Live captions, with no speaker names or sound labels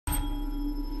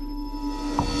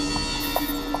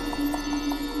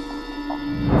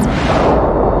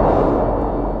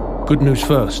Good news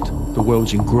first, the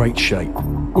world's in great shape.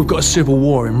 We've got a civil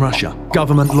war in Russia,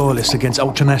 government loyalists against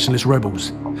ultranationalist rebels,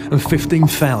 and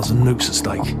 15,000 nukes at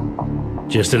stake.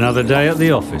 Just another day at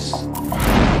the office.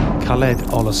 Khaled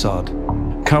al-Assad,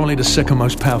 currently the second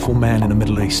most powerful man in the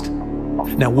Middle East.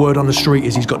 Now word on the street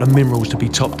is he's got the minerals to be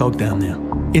top dog down there.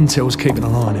 Intel's keeping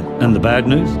an eye on him. And the bad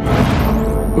news?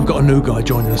 We've got a new guy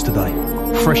joining us today,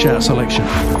 fresh out of selection.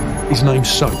 His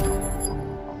name's Soap.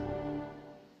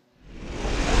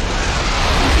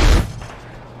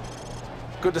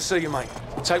 Good to see you, mate.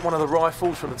 Take one of the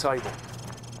rifles from the table.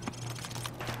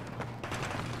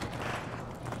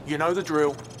 You know the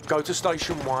drill. Go to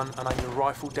Station 1 and aim your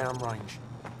rifle down range.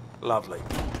 Lovely.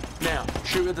 Now,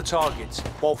 shoot at the targets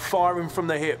while firing from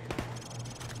the hip.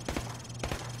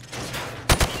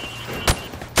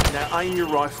 Now aim your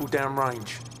rifle down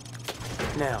range.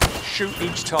 Now, shoot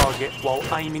each target while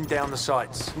aiming down the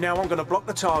sights. Now I'm going to block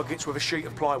the targets with a sheet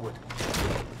of plywood.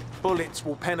 Bullets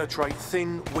will penetrate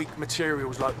thin, weak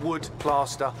materials like wood,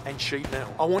 plaster, and sheet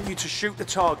metal. I want you to shoot the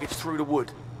targets through the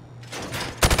wood.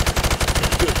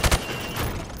 Good.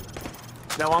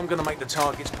 Now I'm going to make the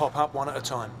targets pop up one at a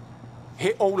time.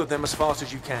 Hit all of them as fast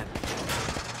as you can.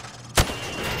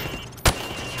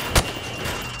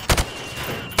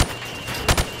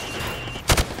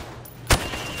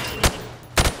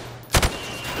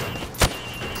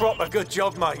 Proper good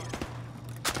job, mate.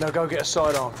 Now go get a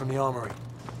sidearm from the armory.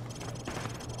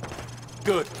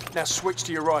 Good. Now switch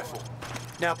to your rifle.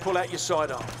 Now pull out your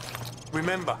sidearm.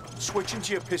 Remember, switching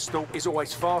to your pistol is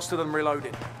always faster than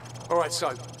reloading. All right,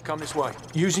 so, come this way.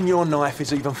 Using your knife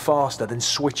is even faster than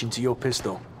switching to your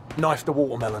pistol. Knife the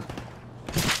watermelon.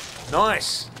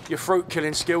 Nice! Your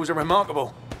fruit-killing skills are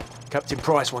remarkable. Captain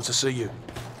Price wants to see you.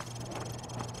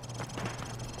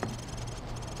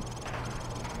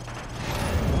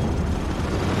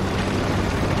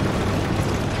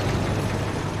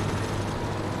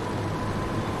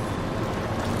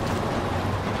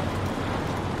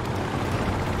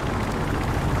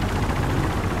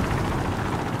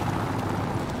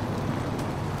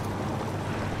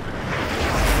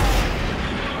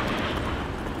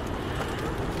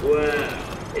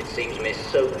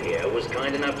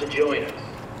 Enough to join us.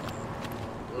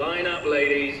 Line up,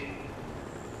 ladies.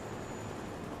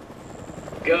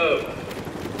 Go.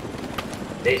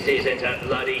 This isn't a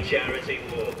bloody charity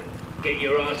walk. Get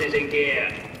your asses in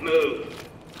gear. Move.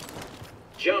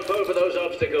 Jump over those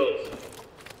obstacles.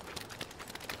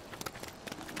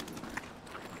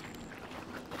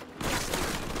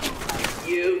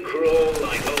 You crawl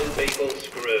like old people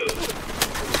screw.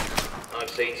 I've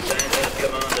seen Sandhurst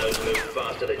commandos move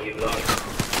faster than you lot.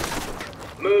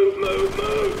 Move, move,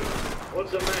 move!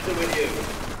 What's the matter with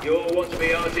you? You all want to be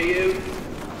RTU?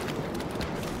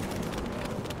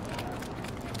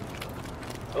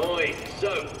 Oi,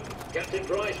 so, Captain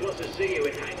Price wants to see you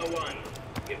in Hangar 1.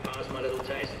 You passed my little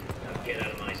test, now get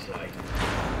out of my sight.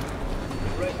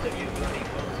 The rest of you bloody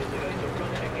monsters are going to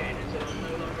run it again until I'm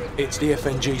no longer... It's the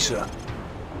FNG, sir.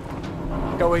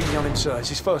 Go easy on him, sir. It's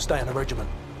his first day in the regiment.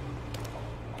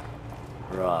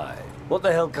 Right. What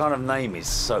the hell kind of name is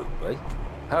Soap, eh?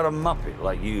 How'd a muppet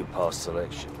like you pass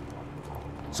selection?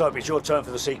 Soap, it's your turn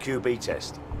for the CQB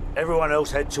test. Everyone else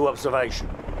head to observation.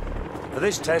 For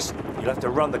this test, you'll have to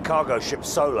run the cargo ship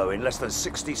solo in less than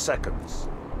 60 seconds.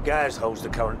 Gaz holds the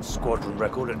current squadron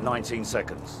record at 19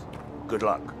 seconds. Good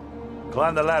luck.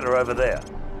 Climb the ladder over there.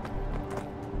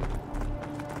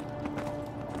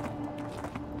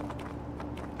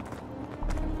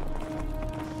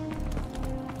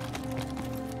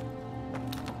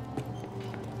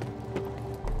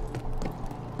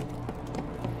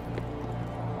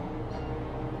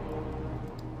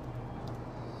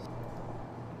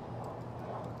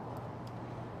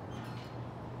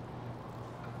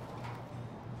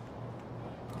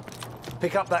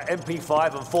 Pick up that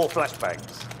MP5 and 4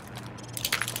 flashbangs.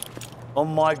 On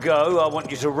my go, I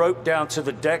want you to rope down to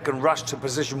the deck and rush to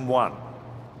position 1.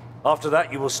 After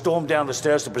that, you will storm down the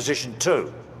stairs to position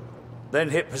 2. Then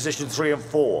hit position 3 and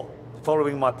 4,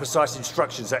 following my precise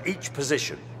instructions at each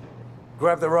position.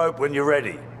 Grab the rope when you're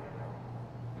ready.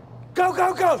 Go,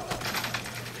 go, go!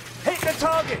 Hit the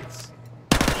targets!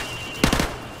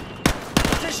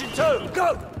 Position 2,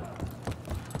 go!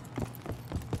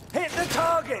 Hit the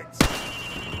targets!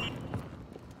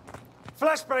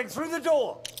 Flashbang through the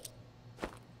door!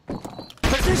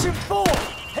 Position 4!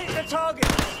 Hit the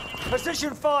targets!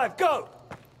 Position 5, go!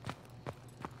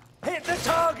 Hit the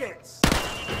targets!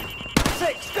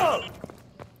 6, go!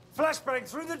 Flashbang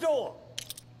through the door!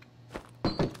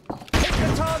 Hit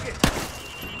the target!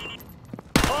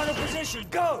 Final position,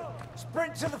 go!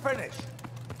 Sprint to the finish!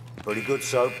 Pretty good,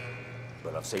 Soap,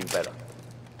 but I've seen better.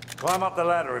 Climb up the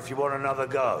ladder if you want another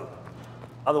go.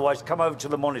 Otherwise, come over to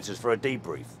the monitors for a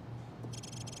debrief.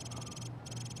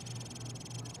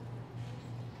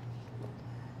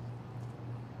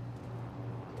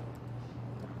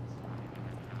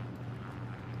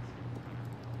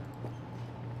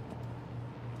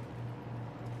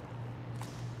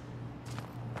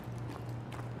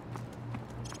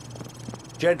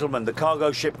 Gentlemen, the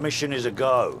cargo ship mission is a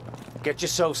go. Get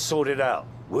yourselves sorted out.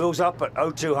 Wheels up at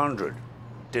 0200.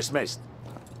 Dismissed.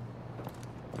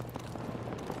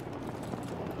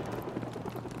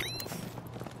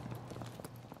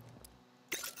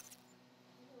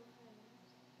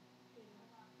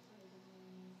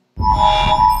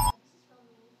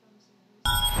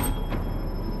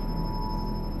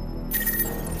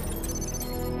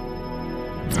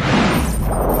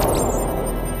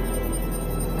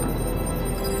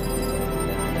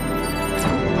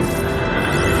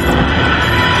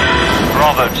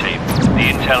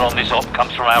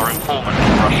 From our informant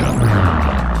in Russia.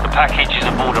 The package is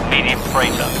aboard a medium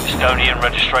freighter, Estonian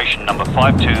registration number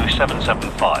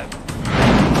 52775.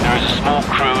 There is a small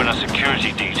crew and a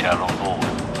security detail on board.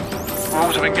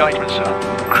 Rules of engagement, sir.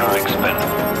 Crew expendable.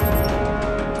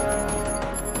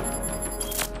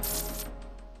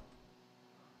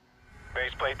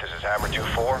 Baseplate, this is Hammer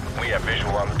 2-4. We have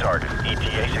visual on the target.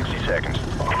 ETA 60 seconds.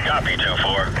 Copy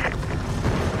 2-4.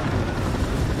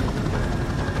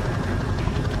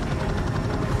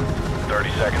 30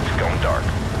 seconds, going dark.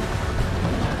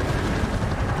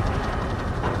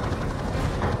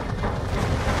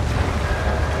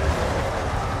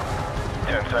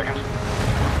 Seconds.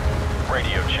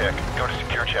 Radio check. Go to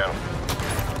secure channel.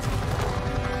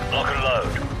 Lock and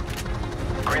load.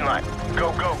 Green light.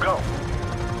 Go, go, go.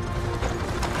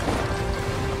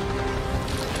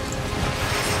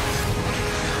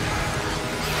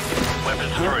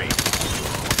 Weapons free.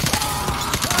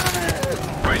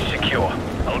 Bridge secure.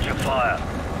 Hold your fire.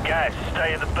 Guys,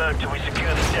 stay in the berth till we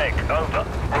secure the deck. Over.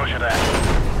 Roger that.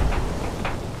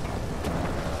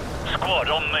 Squad,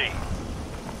 on me.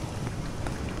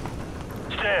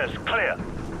 Stairs, clear.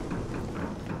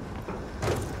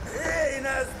 Эй,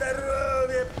 на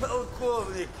здоровье,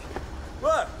 полковник!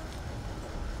 What?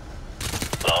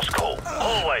 Last call.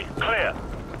 Hallway, clear.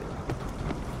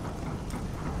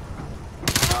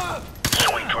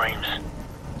 Sweet dreams.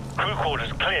 Crew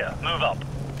quarters clear. Move up.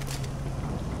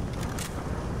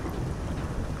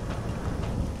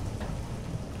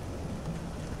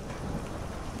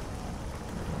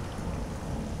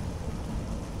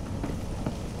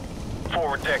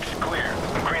 Forward deck's clear.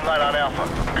 Green light on Alpha.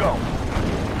 Go.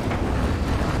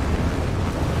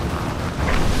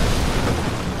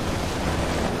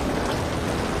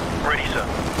 Ready, sir.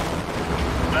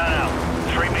 Man out.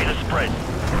 3 meter spread.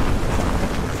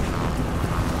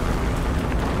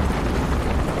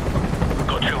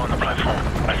 Got 2 on the platform.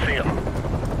 I see 'em.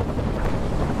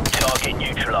 Target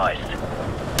neutralized.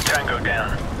 Tango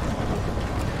down.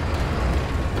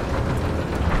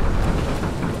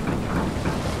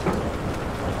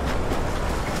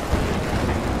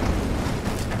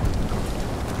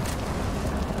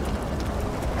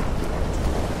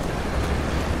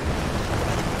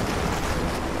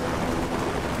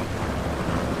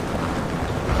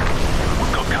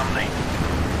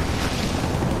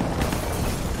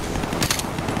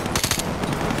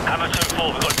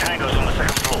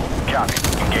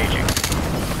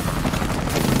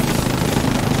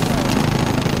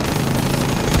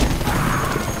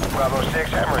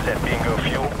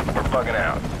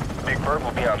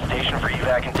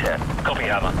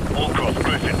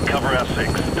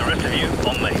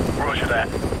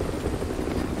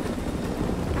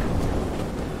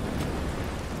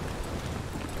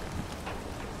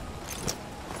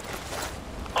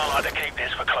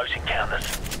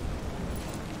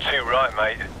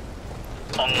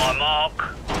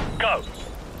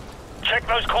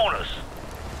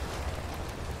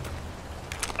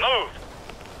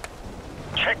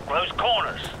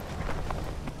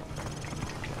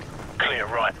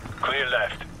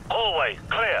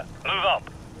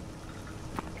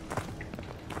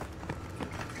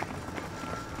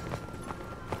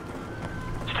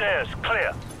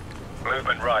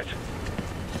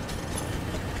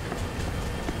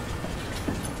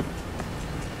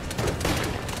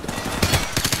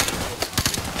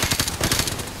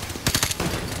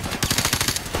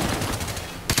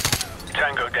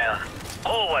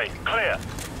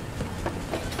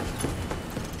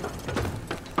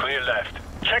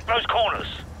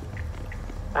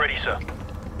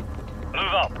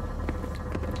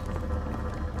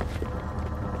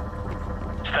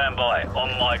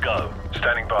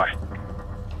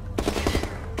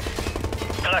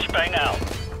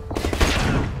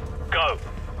 Go.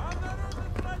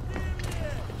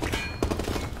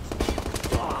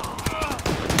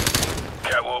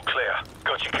 Catwalk clear.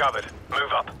 Got you covered.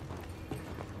 Move up.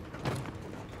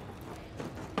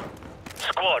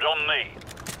 Squad, on me.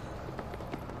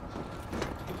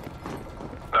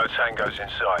 No tangos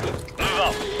inside. Move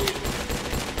up.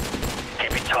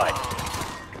 Keep it tight.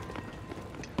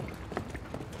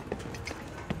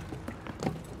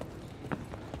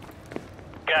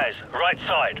 Guys, right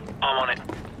side. I'm on it.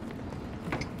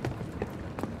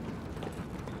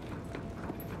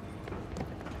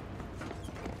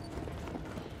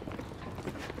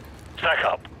 Stack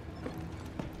up.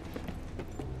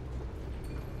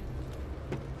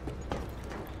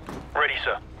 Ready,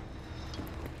 sir.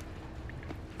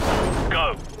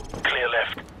 Go. Clear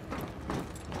left.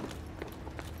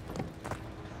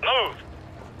 Move.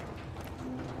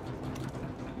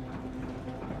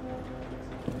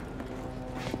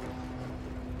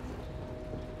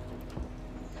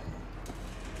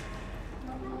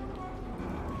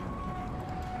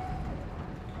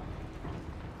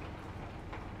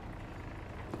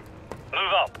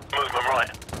 Move up. Movement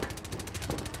right.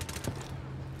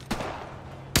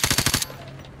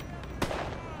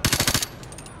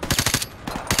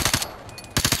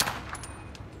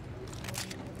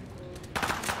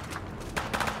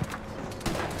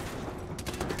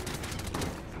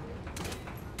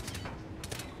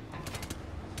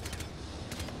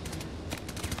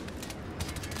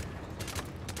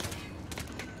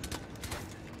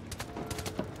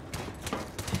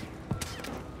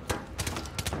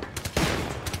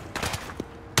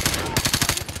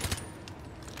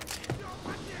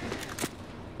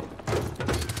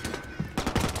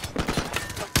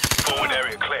 Forward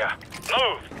area clear.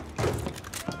 Move.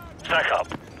 Stack up.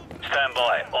 Stand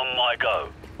by. On my go.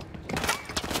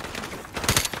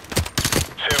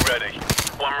 Two ready.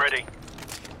 One ready.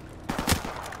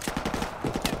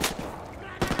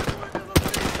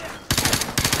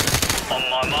 On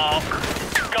my mark.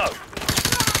 Go.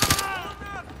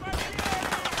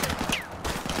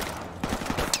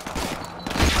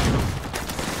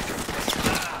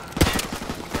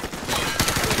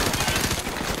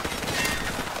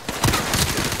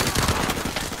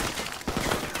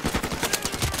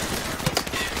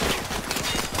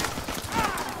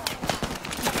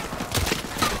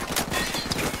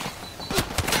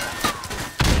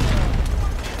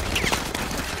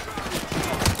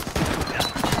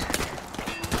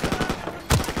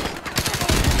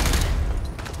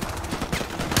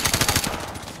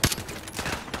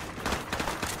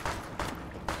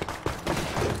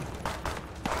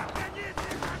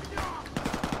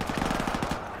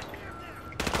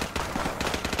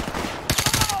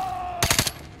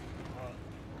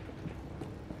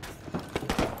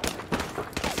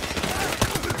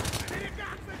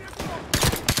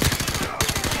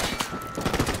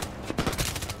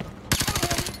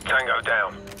 Tango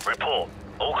down. Report.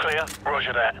 All clear?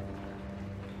 Roger that.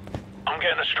 I'm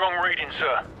getting a strong reading,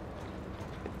 sir.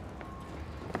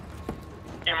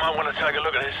 You might want to take a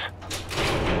look at this.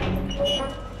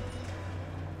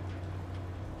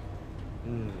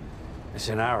 It's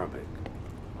in Arabic.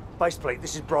 Baseplate,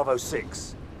 this is Bravo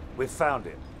 6. We've found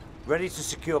it. Ready to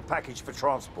secure package for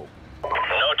transport. No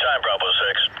time, Bravo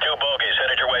 6. Two bogies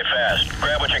headed your way fast.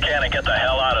 Grab what you can and get the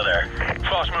hell out of there.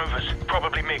 Fast movers.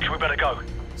 Probably mixed. We better go.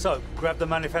 So, grab the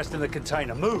manifest in the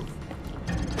container. Move!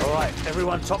 All right,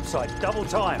 everyone topside. Double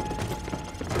time.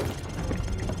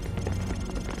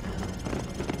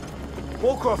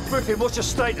 Warcraft Griffin, what's your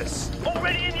status?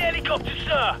 Already in the helicopter,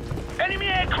 sir. Enemy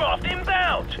aircraft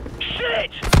inbound.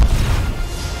 Shit!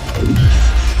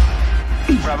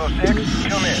 Bravo 6,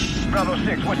 come in. Bravo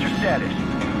 6, what's your status?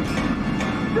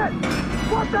 Shit!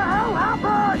 What the hell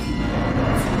happened?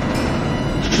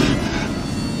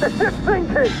 The ship's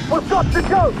sinking! We've got to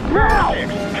go! Now!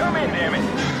 6, come in, damn it!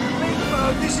 Big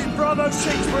this is Bravo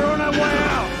 6. We're on our way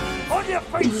out. On your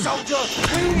feet, soldiers!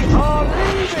 We are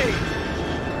leaving!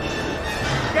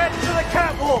 Get to the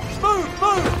catwalk! Move,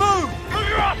 move, move! Move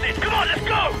your asses! Come on, let's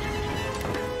go!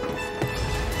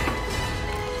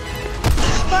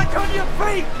 Back on your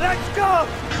feet! Let's go!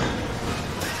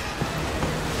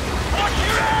 Watch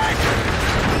your head!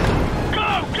 Go,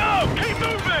 go! Keep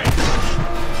moving!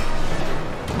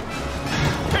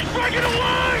 It's breaking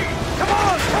away! Come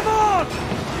on, come on!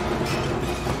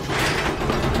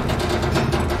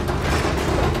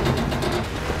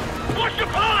 Watch the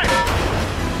pipe!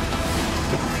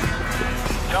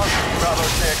 Johnson, Bravo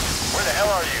 6. Where the hell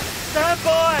are you? Stand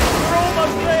by! We're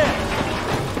almost there!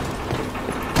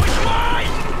 Which way?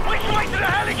 Which way to the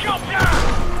helicopter?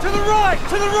 To the right!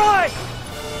 To the right!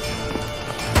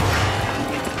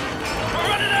 We're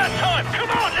running out of time!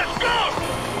 Come on, let's go!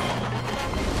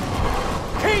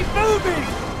 Keep moving!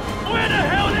 Where the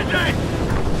hell is it?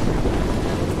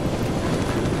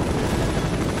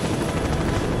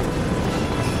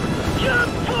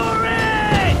 Jump for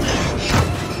it!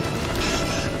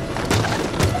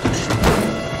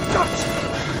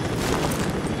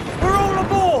 We're all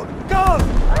aboard! Go!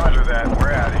 Roger that.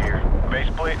 We're out of here.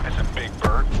 Base plate, this is Big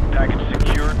Bird. Package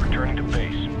secured, returning to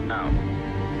base. Out.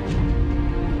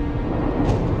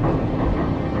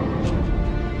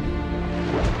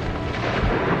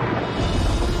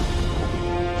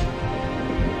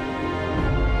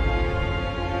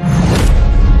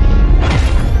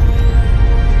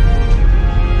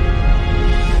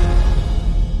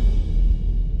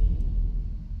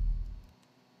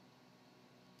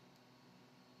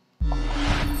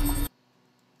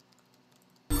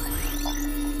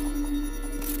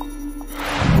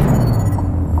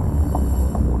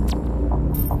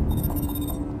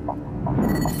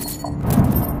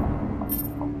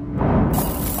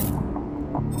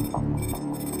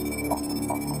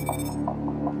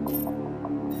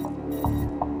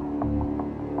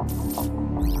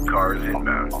 Cars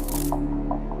inbound.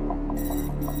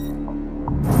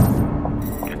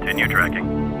 Continue tracking.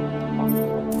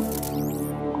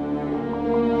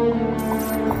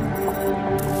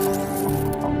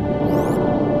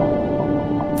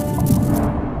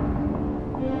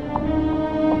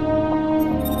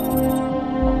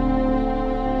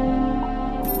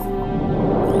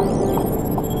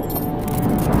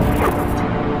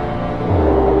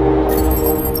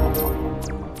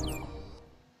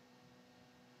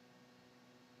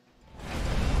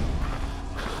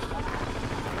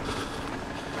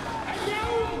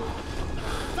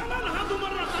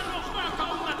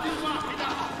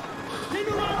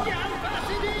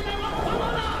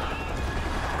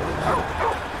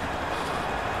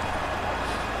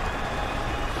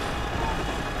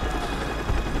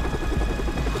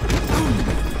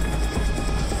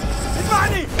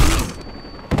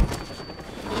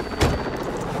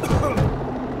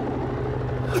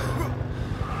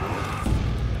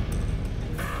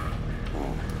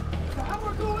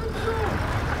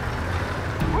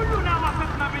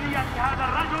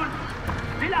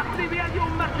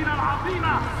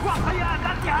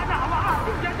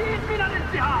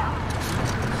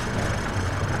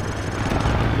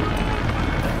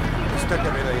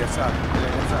 استقر إلى اليسار، إلى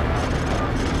اليسار.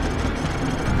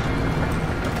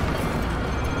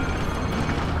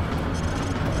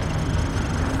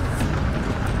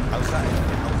 القائد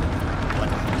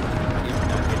ونحن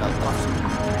إلى القصر.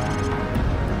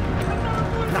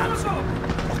 نعم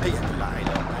بقية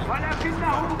العائلة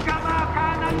ولكنه كما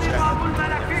كان النظام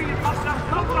الملكي قبل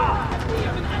الثورة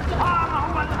صار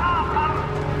هو الآخر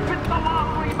في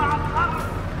التواصل مع الغرب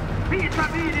في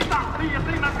سبيل تحقيق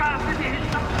مكاسبه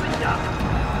الشخصية.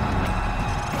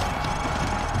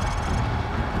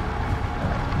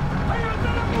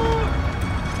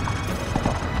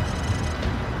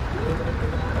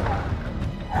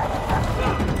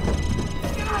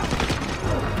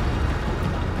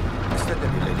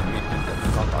 استدل إلى اليمين من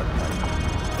قطع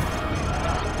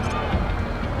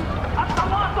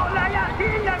التواصل لا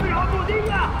يأتي إلا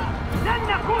بالعبودية. لن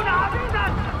نكون عبيدا.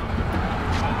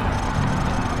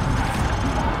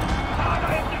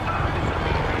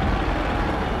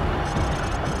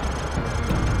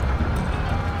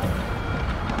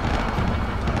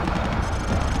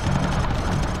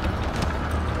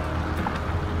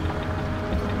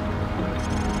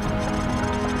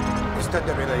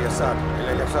 استدل إلى اليسار،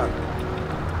 إلى اليسار.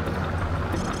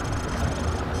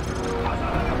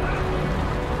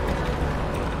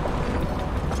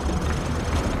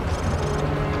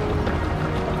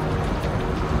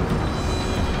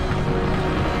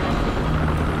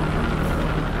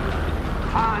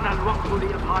 حان الوقت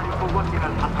لإظهار قوتنا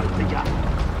الحقيقية.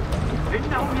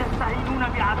 إنهم يستعينون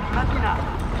بعزيمتنا.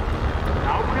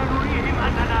 دعونا نريهم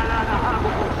أننا لا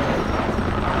نهابهم.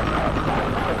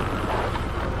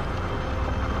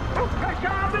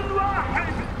 كشعب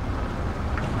واحد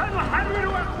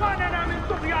سنحرر إخواننا من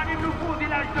طغيان النفوذ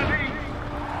الأجنبي.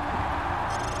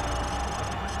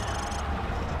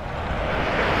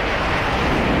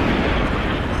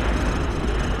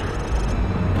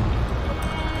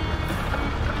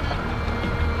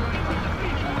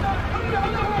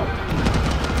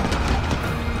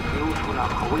 جيوشنا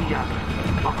قوية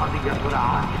وقضيتنا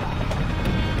عادلة.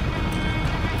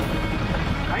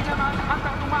 بينما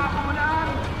نتحدث معكم الآن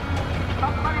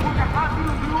تقترب محافل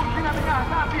جيوشنا من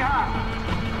أهدافها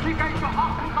لكي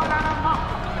تحقق لنا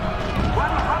النصر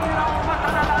ونحرر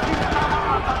أمتنا العزيزة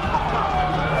مرة أخرى.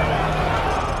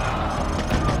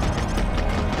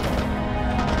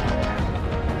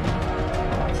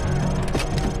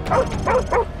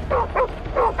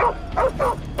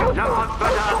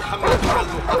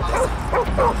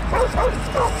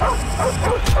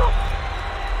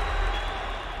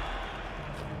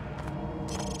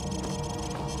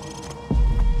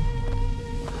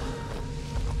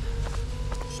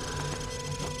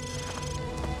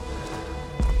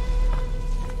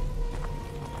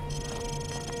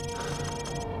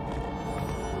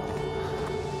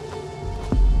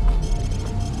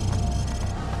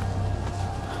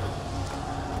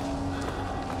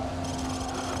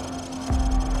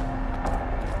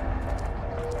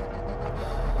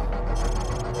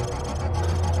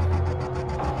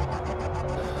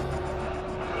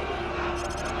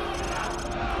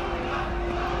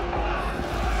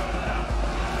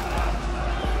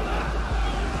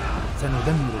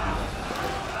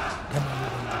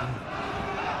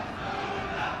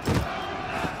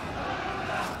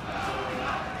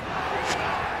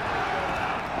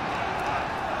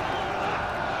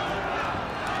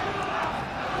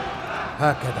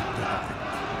 هكذا ابتدأت.